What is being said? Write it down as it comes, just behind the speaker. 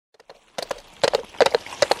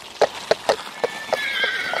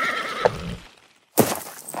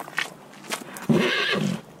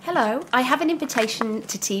Hello, I have an invitation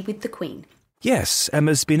to tea with the Queen. Yes,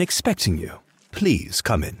 Emma's been expecting you. Please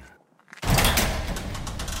come in.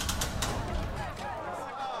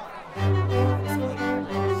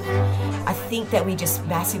 I think that we just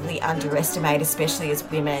massively underestimate, especially as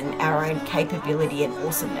women, our own capability and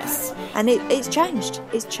awesomeness. And it's changed.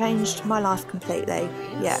 It's changed my life completely,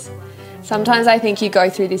 yeah. Sometimes I think you go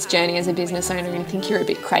through this journey as a business owner and think you're a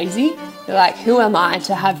bit crazy. You're like, who am I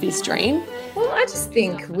to have this dream? Well, I just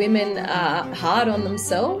think women are hard on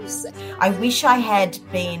themselves. I wish I had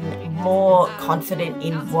been more confident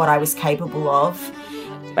in what I was capable of.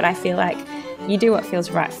 But I feel like you do what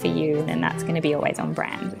feels right for you, and that's going to be always on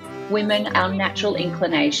brand. Women, our natural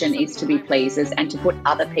inclination is to be pleasers and to put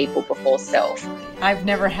other people before self. I've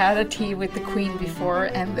never had a tea with the Queen before,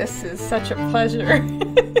 and this is such a pleasure.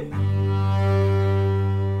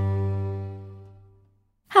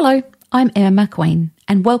 Hello, I'm Emma McQueen,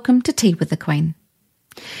 and welcome to Tea with the Queen.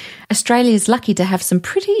 Australia is lucky to have some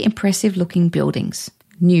pretty impressive looking buildings,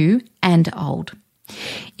 new and old.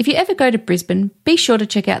 If you ever go to Brisbane, be sure to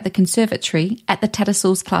check out the conservatory at the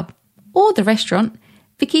Tattersalls Club or the restaurant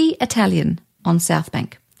Vicky Italian on South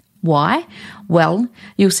Bank. Why? Well,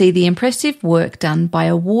 you'll see the impressive work done by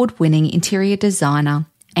award-winning interior designer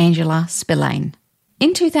Angela Spillane.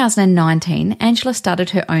 In 2019, Angela started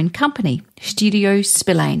her own company, Studio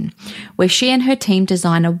Spillane, where she and her team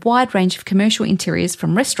design a wide range of commercial interiors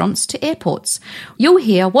from restaurants to airports. You'll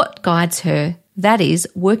hear what guides her, that is,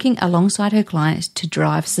 working alongside her clients to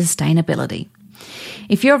drive sustainability.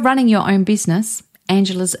 If you're running your own business,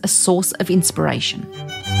 Angela's a source of inspiration.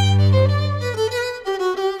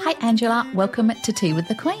 Hi Angela, welcome to Tea with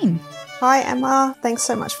the Queen. Hi Emma, thanks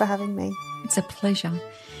so much for having me. It's a pleasure.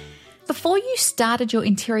 Before you started your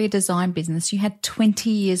interior design business, you had 20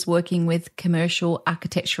 years working with commercial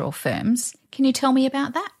architectural firms. Can you tell me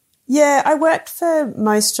about that? Yeah, I worked for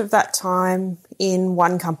most of that time in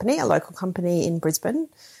one company, a local company in Brisbane,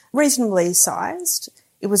 reasonably sized.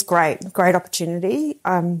 It was great opportunity.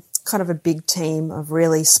 Kind of a big team of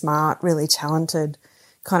really smart, really talented,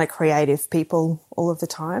 kind of creative people all of the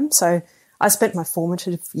time. So I spent my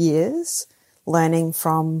formative years learning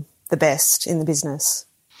from the best in the business.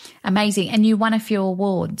 Amazing. And you won a few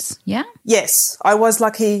awards, yeah? Yes, I was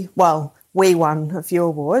lucky. Well, we won a few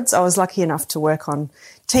awards. I was lucky enough to work on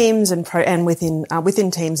teams and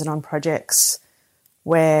within teams and on projects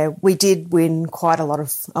where we did win quite a lot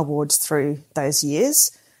of awards through those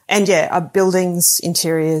years. And yeah, our buildings,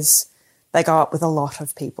 interiors, they go up with a lot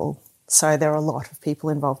of people. So there are a lot of people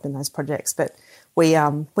involved in those projects. But we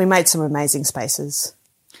made some amazing spaces.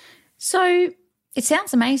 So it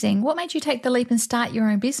sounds amazing. What made you take the leap and start your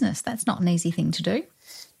own business? That's not an easy thing to do.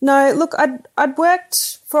 No, look, I'd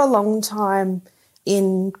worked for a long time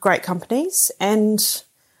in great companies, and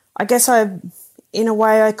I guess in a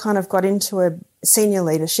way I kind of got into a senior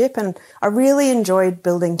leadership, and I really enjoyed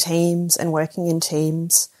building teams and working in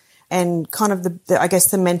teams and kind of the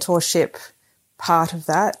mentorship part of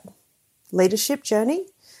that leadership journey.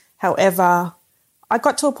 However, I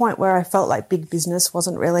got to a point where I felt like big business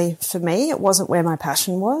wasn't really for me. It wasn't where my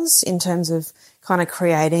passion was in terms of kind of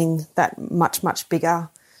creating that much, much bigger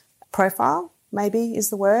profile, maybe is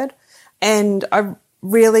the word. And I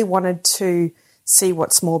really wanted to see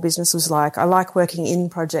what small business was like. I like working in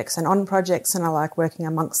projects and on projects, and I like working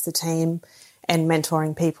amongst the team and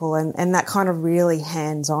mentoring people and that kind of really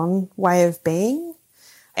hands-on way of being.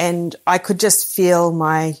 And I could just feel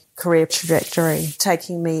my career trajectory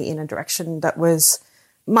taking me in a direction that was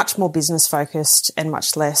much more business focused and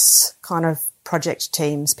much less kind of project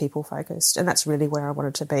teams, people focused. And that's really where I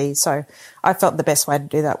wanted to be. So I felt the best way to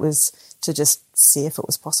do that was to just see if it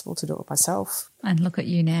was possible to do it myself. And look at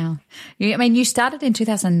you now. You started in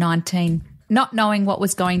 2019, not knowing what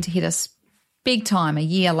was going to hit us big time a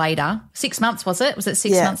year later. 6 months, was it? Was it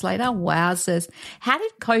 6 months later? Wowzers. How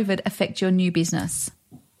did COVID affect your new business?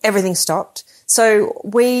 Everything stopped. So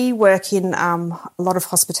we work in a lot of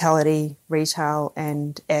hospitality, retail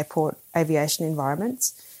and airport aviation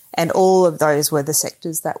environments, and all of those were the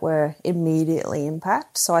sectors that were immediately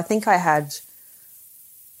impacted. So I think actually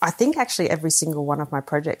every single one of my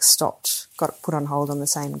projects got put on hold on the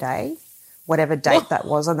same day, whatever date that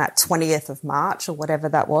was, on that 20th of March or whatever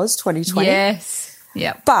that was, 2020. Yes.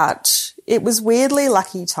 Yeah. But it was weirdly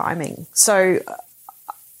lucky timing. So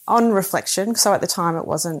on reflection, so at the time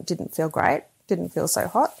it didn't feel great, didn't feel so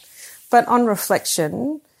hot. But on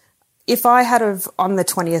reflection, if I had on the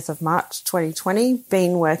 20th of March 2020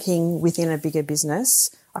 been working within a bigger business,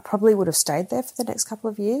 I probably would have stayed there for the next couple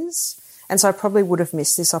of years. And so I probably would have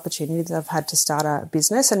missed this opportunity that I've had to start a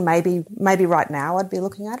business, and maybe right now I'd be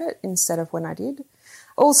looking at it instead of when I did.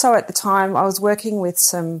 also at the time I was working with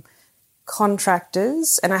some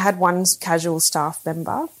contractors, and I had one casual staff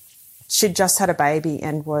member. She'd just had a baby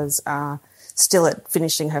and was still at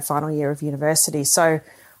finishing her final year of university. So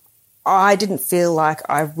I didn't feel like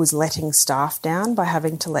I was letting staff down by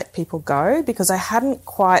having to let people go, because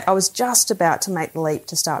I was just about to make the leap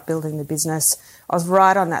to start building the business. I was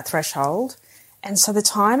right on that threshold. And so the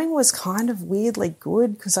timing was kind of weirdly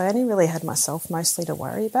good, because I only really had myself mostly to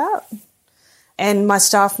worry about. And my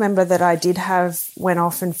staff member that I did have went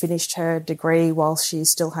off and finished her degree while she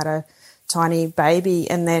still had a tiny baby.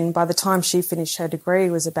 And then by the time she finished her degree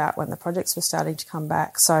was about when the projects were starting to come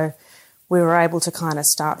back. So we were able to kind of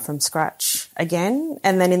start from scratch again.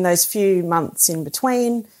 And then in those few months in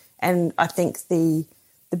between, and I think the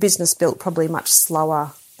business built probably much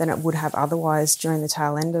slower than it would have otherwise during the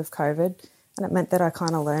tail end of COVID. And it meant that I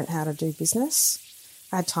kind of learnt how to do business.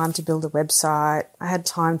 I had time to build a website. I had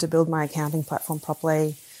time to build my accounting platform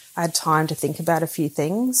properly. I had time to think about a few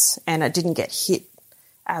things, and it didn't get hit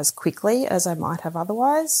as quickly as I might have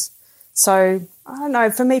otherwise. So, I don't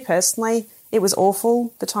know, for me personally, it was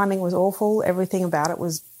awful. The timing was awful. Everything about it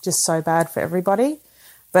was just so bad for everybody.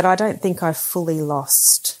 But I don't think I fully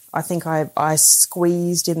lost. I think I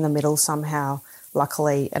squeezed in the middle somehow,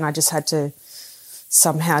 luckily, and I just had to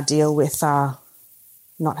somehow deal with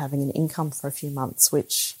not having an income for a few months,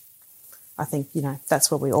 which I think,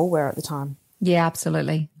 that's where we all were at the time. Yeah,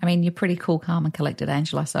 absolutely. I mean, you're pretty cool, calm and collected,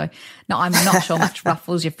 Angela. So, no, I'm not sure much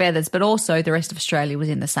ruffles your feathers, but also the rest of Australia was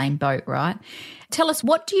in the same boat, right? Tell us,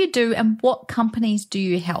 what do you do and what companies do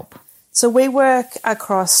you help? So we work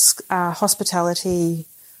across hospitality,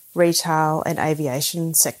 retail and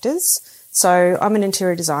aviation sectors. So I'm an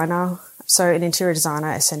interior designer. So an interior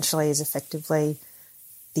designer essentially is effectively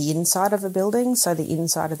the inside of a building, so the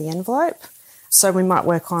inside of the envelope. So we might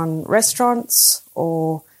work on restaurants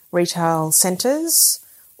or retail centres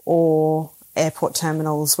or airport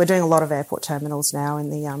terminals. We're doing a lot of airport terminals now in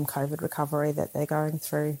the COVID recovery that they're going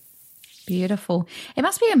through. Beautiful. It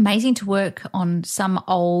must be amazing to work on some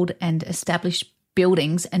old and established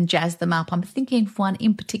buildings and jazz them up. I'm thinking of one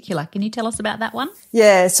in particular. Can you tell us about that one?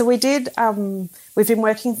 Yeah, so we did. We've been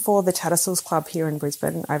working for the Tattersalls Club here in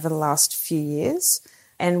Brisbane over the last few years,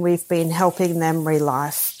 and we've been helping them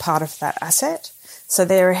relife part of that asset. So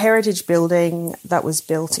they're a heritage building that was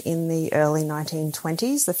built in the early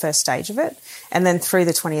 1920s, the first stage of it. And then through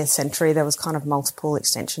the 20th century, there was kind of multiple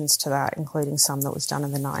extensions to that, including some that was done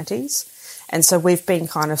in the 90s. And so we've been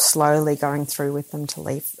kind of slowly going through with them to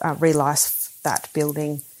relife that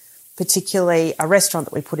building, particularly a restaurant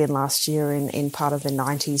that we put in last year in part of the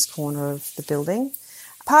 90s corner of the building.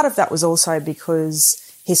 Part of that was also because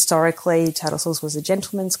historically Tattersalls was a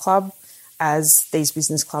gentleman's club, as these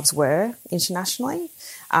business clubs were internationally.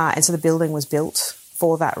 And so the building was built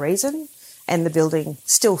for that reason. And the building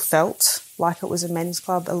still felt like it was a men's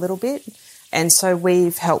club a little bit. And so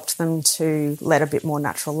we've helped them to let a bit more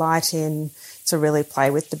natural light in, to really play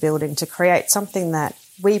with the building, to create something that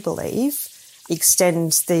we believe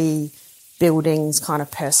extends the building's kind of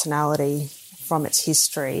personality from its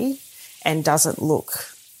history and doesn't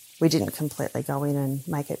look, we didn't completely go in and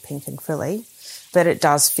make it pink and frilly, but it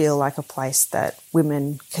does feel like a place that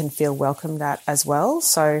women can feel welcomed at as well.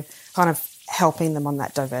 So kind of helping them on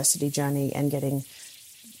that diversity journey and getting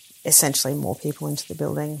essentially more people into the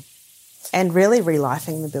building and really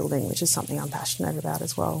relifing the building, which is something I'm passionate about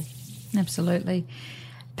as well. Absolutely.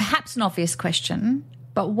 Perhaps an obvious question,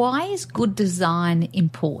 but why is good design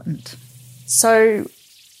important? So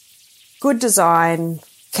good design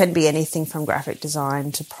can be anything from graphic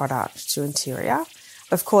design to product to interior.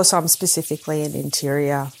 Of course, I'm specifically an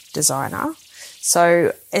interior designer.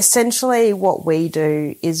 So essentially what we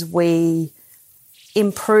do is we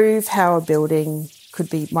improve how a building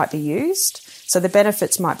might be used. So the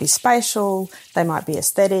benefits might be spatial, they might be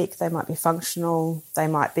aesthetic, they might be functional, they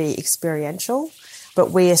might be experiential,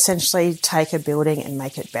 but we essentially take a building and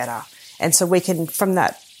make it better. And so we can, from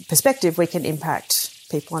that perspective, we can impact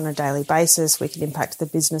people on a daily basis. We can impact the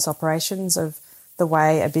business operations of the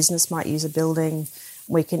way a business might use a building.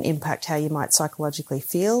 We can impact how you might psychologically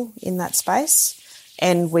feel in that space.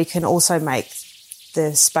 And we can also make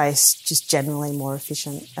the space just generally more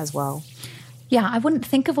efficient as well. Yeah, I wouldn't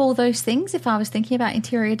think of all those things if I was thinking about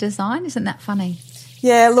interior design. Isn't that funny?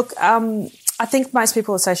 Yeah, look, I think most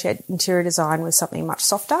people associate interior design with something much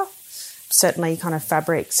softer, certainly kind of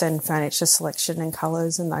fabrics and furniture selection and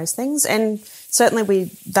colours and those things. And certainly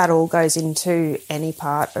that all goes into any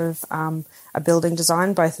part of a building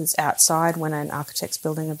design, both as outside when an architect's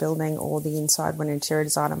building a building or the inside when an interior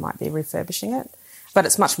designer might be refurbishing it. But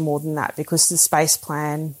it's much more than that, because the space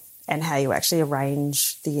plan and how you actually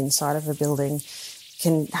arrange the inside of a building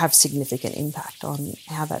can have significant impact on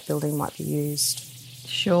how that building might be used.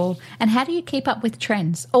 Sure. And how do you keep up with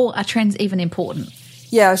trends? Or are trends even important?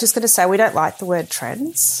 Yeah, I was just going to say we don't like the word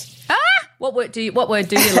trends. What word do you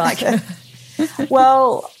like?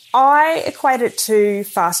 Well, I equate it to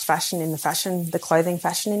fast fashion in the clothing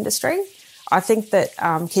fashion industry. I think that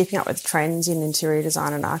keeping up with trends in interior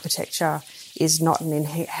design and architecture is not an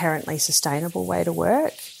inherently sustainable way to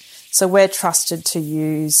work. So we're trusted to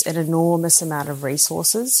use an enormous amount of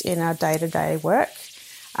resources in our day-to-day work.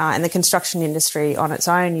 And the construction industry on its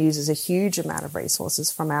own uses a huge amount of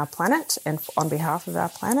resources from our planet and on behalf of our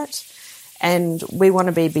planet. And we want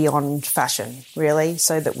to be beyond fashion, really,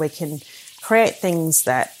 so that we can create things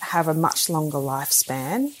that have a much longer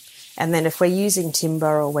lifespan. And then if we're using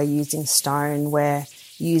timber or we're using stone, we're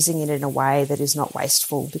using it in a way that is not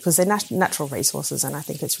wasteful, because they're natural resources, and I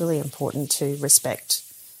think it's really important to respect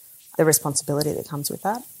the responsibility that comes with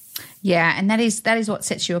that. Yeah, and that is what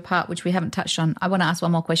sets you apart, which we haven't touched on. I want to ask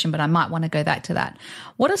one more question, but I might want to go back to that.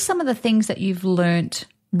 What are some of the things that you've learnt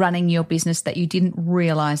running your business that you didn't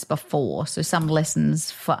realise before? So some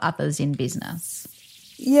lessons for others in business.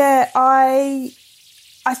 Yeah, I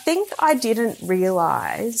think I didn't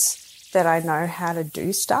realise that I know how to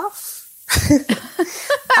do stuff.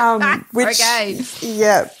 Which, okay.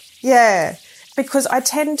 Yeah. Because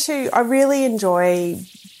I really enjoy,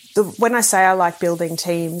 when I say I like building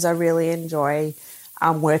teams, I really enjoy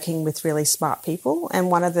working with really smart people.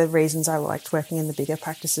 And one of the reasons I liked working in the bigger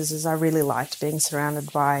practices is I really liked being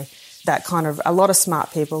surrounded by that kind of, a lot of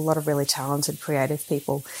smart people, a lot of really talented, creative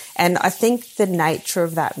people. And I think the nature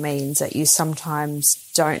of that means that you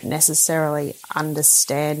sometimes don't necessarily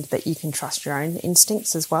understand that you can trust your own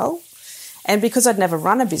instincts as well. And because I'd never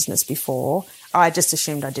run a business before, I just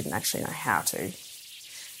assumed I didn't actually know how to.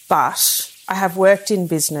 But I have worked in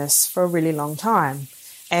business for a really long time.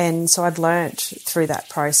 And so I'd learnt through that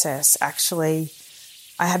process, actually,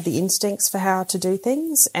 I have the instincts for how to do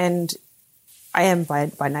things, and I am by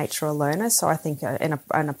nature a learner, so I think, and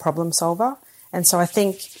a problem solver. And so I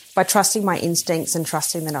think by trusting my instincts and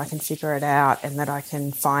trusting that I can figure it out and that I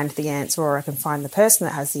can find the answer, or I can find the person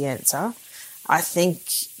that has the answer, I think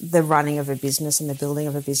the running of a business and the building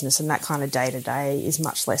of a business and that kind of day-to-day is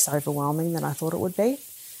much less overwhelming than I thought it would be.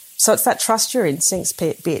 So it's that trust your instincts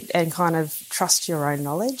bit and kind of trust your own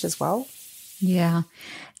knowledge as well. Yeah.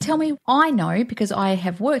 Tell me, I know because I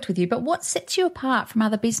have worked with you, but what sets you apart from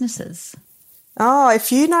other businesses? Oh,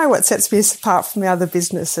 if you know what sets me apart from the other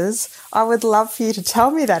businesses, I would love for you to tell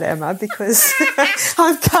me that, Emma, because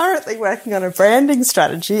I'm currently working on a branding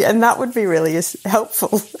strategy and that would be really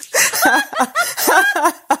helpful.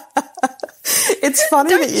 It's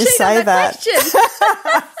funny that you say that.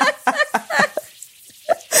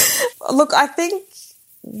 Look, I think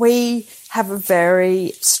we have a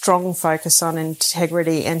very strong focus on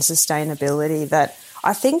integrity and sustainability that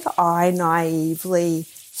I think I naively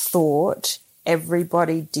thought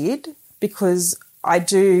everybody did, because I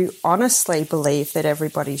do honestly believe that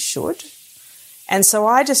everybody should. And so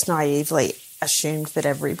I just naively assumed that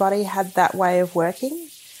everybody had that way of working.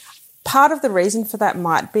 Part of the reason for that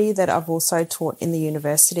might be that I've also taught in the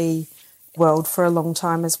university world for a long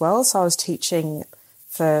time as well. So I was teaching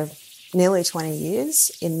for nearly 20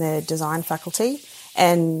 years in the design faculty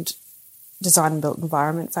and design and built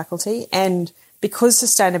environment faculty. And because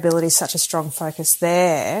sustainability is such a strong focus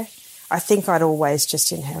there, I think I'd always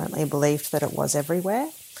just inherently believed that it was everywhere.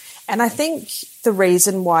 And I think the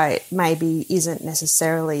reason why it maybe isn't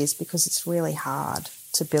necessarily is because it's really hard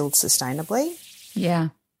to build sustainably. Yeah.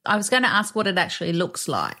 I was going to ask what it actually looks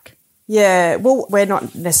like. Yeah, well, we're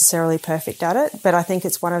not necessarily perfect at it, but I think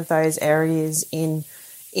it's one of those areas in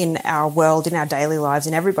our world, in our daily lives,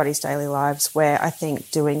 in everybody's daily lives, where I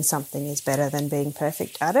think doing something is better than being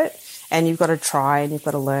perfect at it. And you've got to try and you've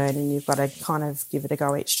got to learn and you've got to kind of give it a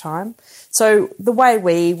go each time. So the way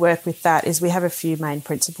we work with that is we have a few main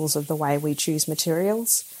principles of the way we choose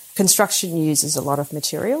materials. Construction uses a lot of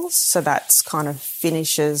materials, so that's kind of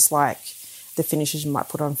finishes, like the finishes you might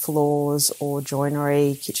put on floors or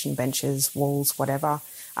joinery, kitchen benches, walls, whatever.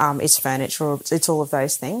 It's furniture, it's all of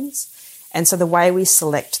those things. And so the way we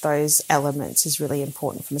select those elements is really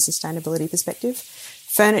important from a sustainability perspective.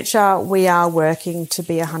 Furniture, we are working to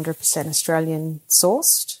be 100% Australian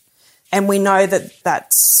sourced. And we know that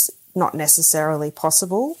that's not necessarily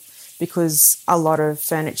possible because a lot of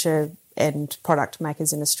furniture and product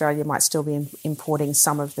makers in Australia might still be importing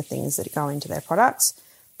some of the things that go into their products.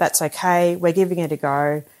 That's okay. We're giving it a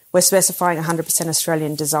go. We're specifying 100%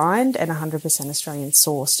 Australian designed and 100% Australian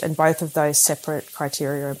sourced, and both of those separate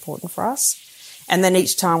criteria are important for us. And then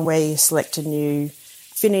each time we select a new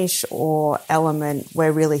finish or element,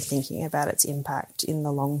 we're really thinking about its impact in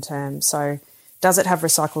the long term. So does it have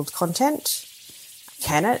recycled content?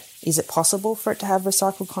 Can it? Is it possible for it to have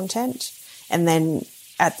recycled content? And then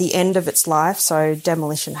at the end of its life, so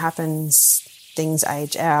demolition happens, things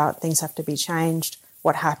age out, things have to be changed.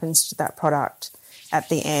 What happens to that product at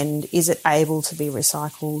the end? Is it able to be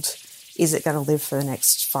recycled? Is it going to live for the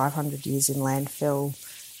next 500 years in landfill?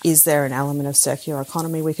 Is there an element of circular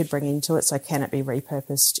economy we could bring into it? So can it be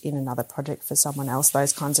repurposed in another project for someone else?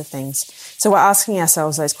 Those kinds of things. So we're asking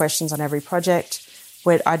ourselves those questions on every project.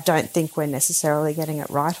 I don't think we're necessarily getting it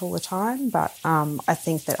right all the time, but I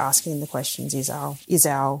think that asking the questions is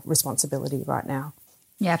our responsibility right now.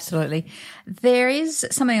 Yeah, absolutely. There is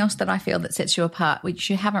something else that I feel that sets you apart, which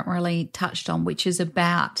you haven't really touched on, which is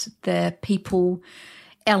about the people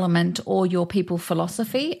element or your people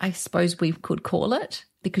philosophy, I suppose we could call it,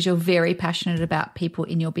 because you're very passionate about people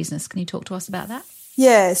in your business. Can you talk to us about that?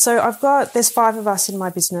 Yeah, so there's 5 of us in my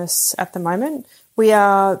business at the moment. We're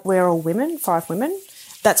all women, 5 women.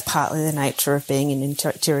 That's partly the nature of being an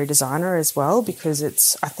interior designer as well,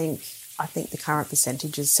 because I think the current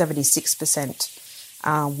percentage is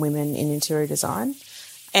 76% women in interior design.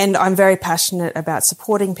 And I'm very passionate about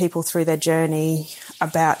supporting people through their journey,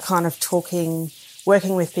 about kind of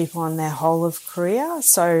working with people on their whole of career.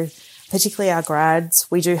 So particularly our grads,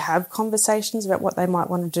 we do have conversations about what they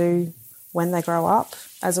might want to do when they grow up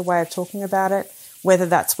as a way of talking about it, whether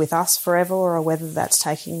that's with us forever or whether that's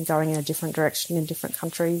going in a different direction in different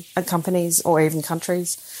companies or even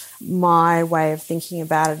countries. My way of thinking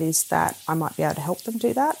about it is that I might be able to help them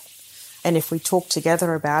do that. And if we talk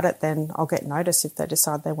together about it, then I'll get notice if they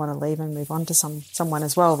decide they want to leave and move on to someone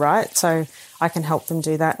as well, right? So I can help them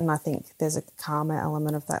do that, and I think there's a karma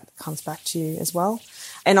element of that comes back to you as well.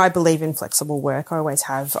 And I believe in flexible work. I always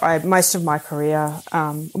have. Most of my career,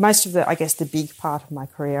 the big part of my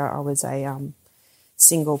career, I was a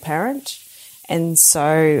single parent. And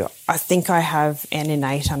so I think I have an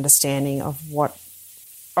innate understanding of what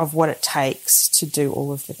it takes to do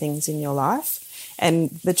all of the things in your life.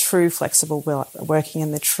 And the true flexible working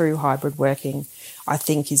and the true hybrid working, I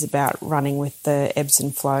think, is about running with the ebbs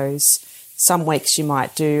and flows. Some weeks you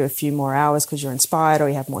might do a few more hours because you're inspired or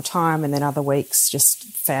you have more time, and then other weeks just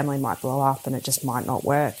family might blow up and it just might not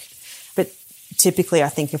work. But typically I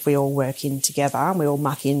think if we all work in together and we all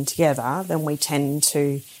muck in together, then we tend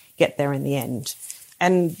to get there in the end.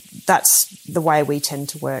 And that's the way we tend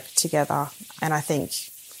to work together. And I think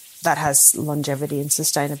that has longevity and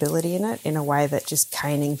sustainability in it, in a way that just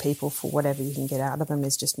caning people for whatever you can get out of them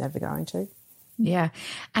is just never going to. Yeah.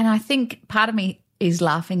 And I think part of me is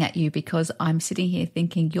laughing at you because I'm sitting here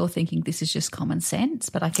you're thinking this is just common sense,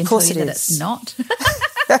 but I can tell you that it's not.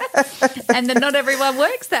 And that not everyone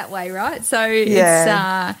works that way, right? So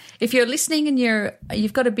it's if you're listening and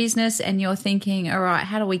you've got a business and you're thinking, all right,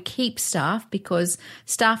 how do we keep staff? Because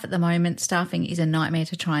staff at the moment, staffing is a nightmare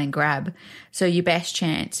to try and grab. So your best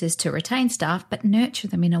chance is to retain staff, but nurture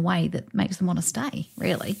them in a way that makes them want to stay,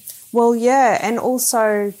 really. Well, yeah, and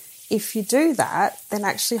also if you do that, then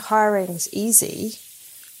actually hiring's easy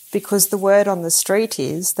because the word on the street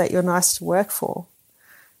is that you're nice to work for.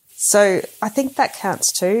 So I think that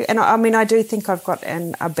counts too. And I mean, I do think I've got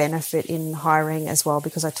a benefit in hiring as well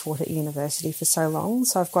because I taught at university for so long.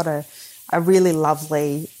 So I've got a really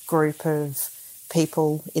lovely group of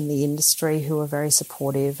people in the industry who are very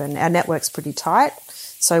supportive, and our network's pretty tight.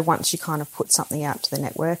 So once you kind of put something out to the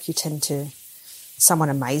network, someone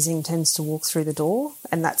amazing tends to walk through the door.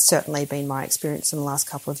 And that's certainly been my experience in the last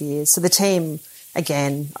couple of years. So the team,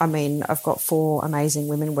 again, I mean, I've got 4 amazing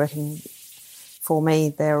women working for me.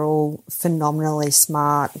 They're all phenomenally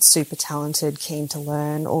smart, super talented, keen to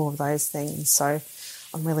learn, all of those things. So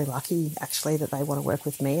I'm really lucky, actually, that they want to work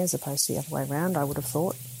with me as opposed to the other way around, I would have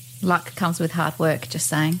thought. Luck comes with hard work, just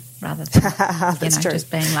saying, rather than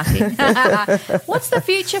just being lucky. What's the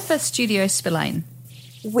future for Studio Spillane?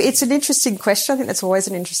 It's an interesting question. I think that's always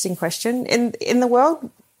an interesting question. In the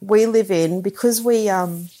world we live in, because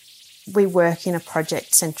we work in a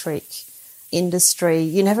project-centric industry,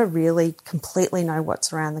 you never really completely know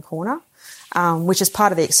what's around the corner, which is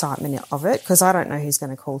part of the excitement of it, because I don't know who's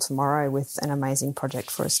going to call tomorrow with an amazing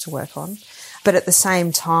project for us to work on. But at the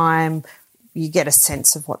same time, you get a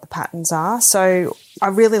sense of what the patterns are. So I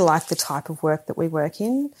really like the type of work that we work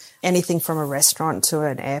in. Anything from a restaurant to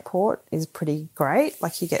an airport is pretty great.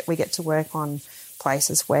 Like we get to work on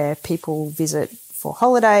places where people visit for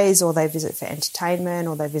holidays, or they visit for entertainment,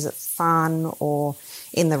 or they visit for fun, or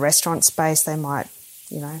in the restaurant space they might,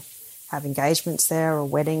 have engagements there, or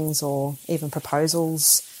weddings, or even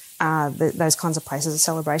proposals, those kinds of places of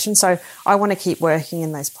celebration. So I want to keep working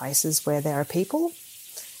in those places where there are people.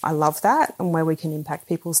 I love that, and where we can impact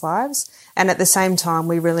people's lives. And at the same time,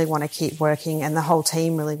 we really want to keep working, and the whole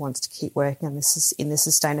team really wants to keep working on this in the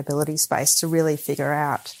sustainability space to really figure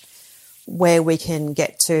out where we can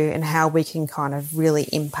get to and how we can kind of really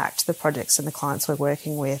impact the projects and the clients we're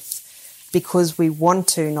working with, because we want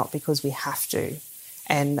to, not because we have to.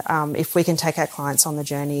 And if we can take our clients on that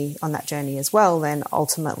journey as well, then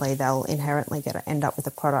ultimately they'll inherently end up with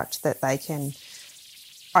a product that they can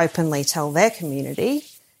openly tell their community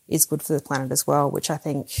is good for the planet as well, which I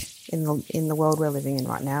think in the world we're living in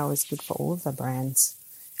right now is good for all of the brands.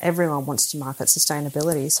 Everyone wants to market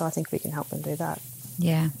sustainability, so I think we can help them do that.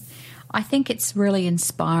 Yeah. I think it's really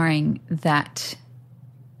inspiring that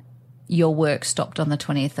your work stopped on the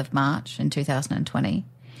 20th of March in 2020.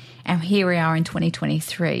 And here we are in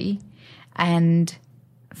 2023. And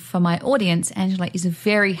for my audience, Angela is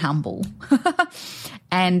very humble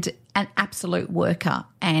and an absolute worker.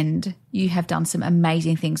 And you have done some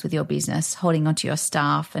amazing things with your business, holding onto your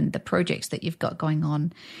staff and the projects that you've got going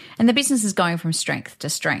on. And the business is going from strength to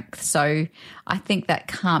strength. So I think that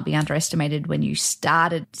can't be underestimated when you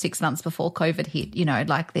started 6 months before COVID hit. You know,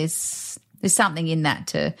 like there's something in that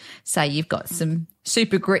to say you've got some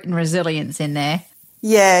super grit and resilience in there.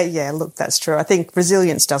 Yeah, look, that's true. I think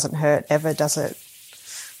resilience doesn't hurt ever, does it?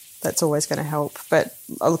 That's always going to help. But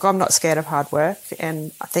look, I'm not scared of hard work.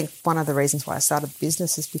 And I think one of the reasons why I started the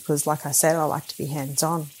business is because, like I said, I like to be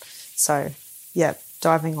hands-on. So, yeah,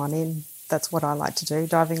 diving on in, that's what I like to do,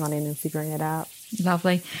 diving on in and figuring it out.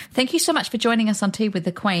 Lovely. Thank you so much for joining us on Tea with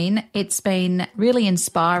the Queen. It's been really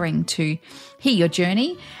inspiring to hear your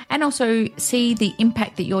journey and also see the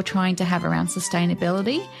impact that you're trying to have around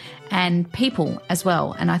sustainability and people as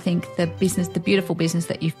well. And I think the beautiful business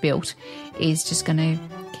that you've built is just going to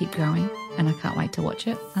keep growing, and I can't wait to watch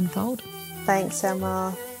it unfold. Thanks,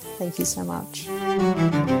 Emma. Thank you so much.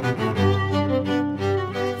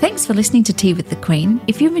 Thanks for listening to Tea with the Queen.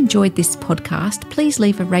 If you've enjoyed this podcast, please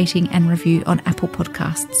leave a rating and review on Apple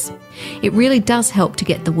Podcasts. It really does help to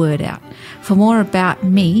get the word out. For more about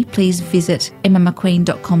me, please visit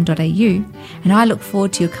emmamcqueen.com.au, and I look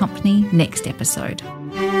forward to your company next episode.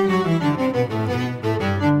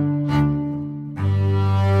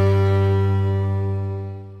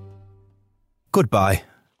 Goodbye.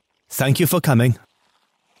 Thank you for coming.